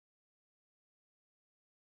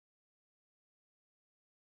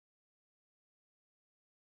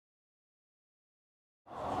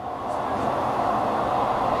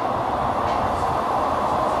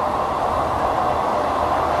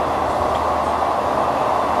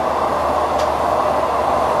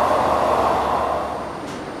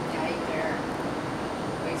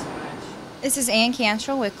This is Ann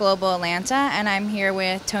Cantrell with GlobalAtlanta, and I'm here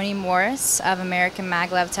with Tony Morris of American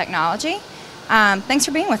Maglev Technology. Thanks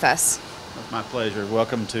for being with us. It's my pleasure.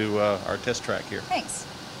 Welcome to our test track here. Thanks.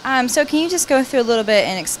 So can you just go through a little bit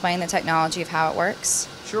and explain the technology of how it works?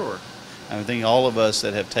 Sure. I think all of us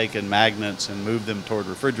that have taken magnets and moved them toward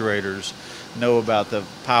refrigerators know about the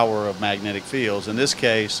power of magnetic fields. In this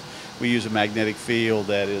case, we use a magnetic field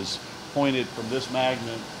that is pointed from this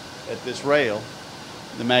magnet at this rail.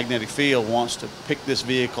 The magnetic field wants to pick this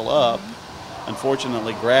vehicle up.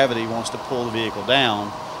 Unfortunately, gravity wants to pull the vehicle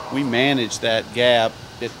down. We manage that gap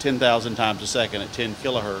at 10,000 times a second at 10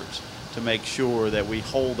 kilohertz to make sure that we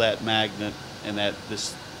hold that magnet and that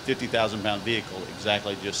this 50,000 pound vehicle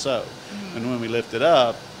exactly just so. And when we lift it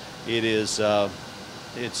up, it's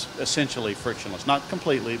essentially frictionless. Not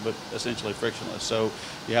completely, but essentially frictionless. So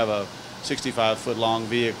you have a 65-foot long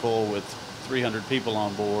vehicle with 300 people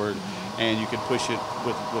on board, and you can push it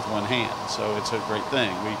with one hand. So it's a great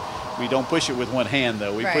thing. We don't push it with one hand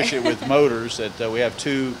though. We push it with motors that we have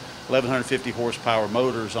two 1150 horsepower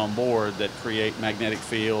motors on board that create magnetic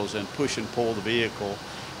fields and push and pull the vehicle.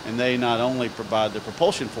 And they not only provide the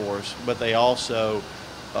propulsion force, but they also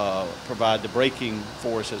provide the braking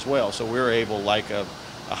force as well. So we're able, like a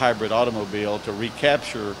hybrid automobile, to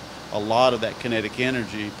recapture a lot of that kinetic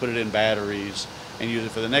energy, put it in batteries, and use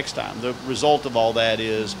it for the next time. The result of all that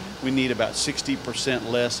is we need about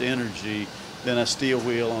 60% less energy than a steel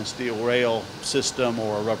wheel on steel rail system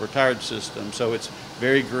or a rubber tired system. So it's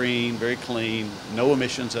very green, very clean, no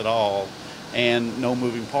emissions at all, and no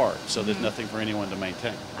moving parts. So there's nothing for anyone to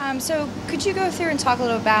maintain. So could you go through and talk a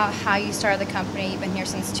little about how you started the company? You've been here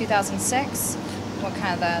since 2006. What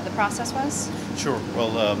kind of the process was? Sure.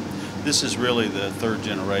 Well, this is really the third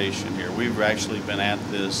generation here. We've actually been at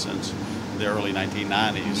this since the early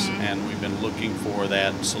 1990s, and we've been looking for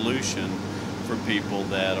that solution for people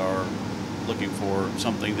that are looking for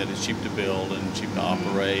something that is cheap to build and cheap to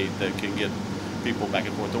operate, that can get people back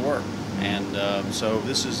and forth to work. And so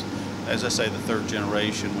this is, as I say, the third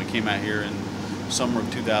generation. We came out here in summer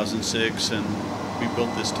of 2006, and we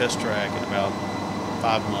built this test track in about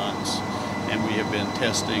 5 months, and we have been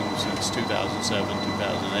testing since 2007,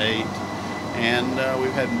 2008. And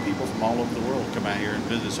we've had people from all over the world come out here and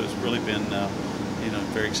visit, so it's really been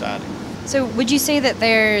very exciting. So would you say that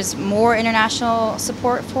there's more international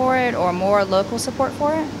support for it or more local support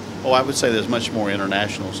for it? Oh, I would say there's much more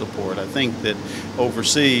international support. I think that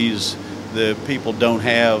overseas, the people don't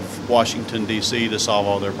have Washington, D.C. to solve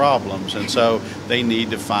all their problems, and so they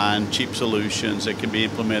need to find cheap solutions that can be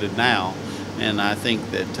implemented now. And I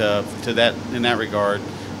think that in that regard,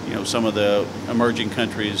 some of the emerging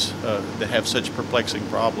countries that have such perplexing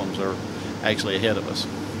problems are actually ahead of us.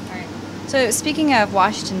 All right. So speaking of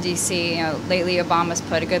Washington, D.C., lately Obama's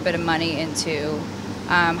put a good bit of money into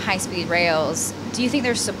high-speed rails. Do you think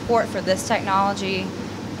there's support for this technology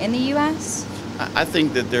in the U.S.? I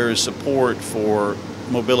think that there is support for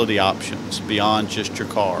mobility options beyond just your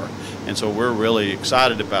car. And so we're really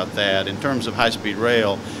excited about that. In terms of high-speed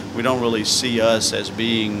rail, we don't really see us as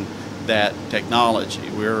being that technology.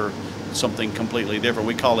 We're something completely different.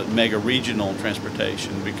 We call it mega regional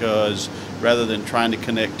transportation, because rather than trying to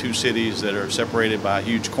connect two cities that are separated by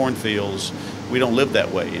huge cornfields, we don't live that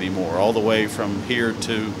way anymore. All the way from here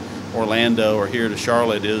to Orlando or here to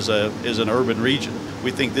Charlotte is an urban region. We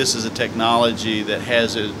think this is a technology that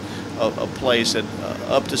has a place at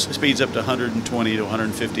speeds up to 120 to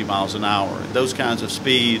 150 miles an hour. At those kinds of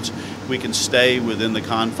speeds, we can stay within the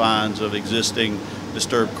confines of existing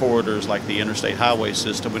disturbed corridors like the interstate highway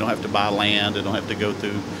system. We don't have to buy land and don't have to go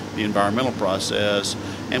through the environmental process,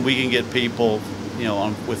 and we can get people,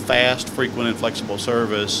 with fast, frequent, and flexible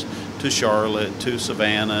service to Charlotte, to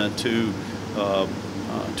Savannah, to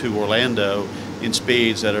Orlando in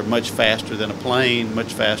speeds that are much faster than a plane,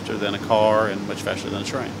 much faster than a car, and much faster than a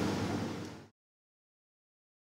train.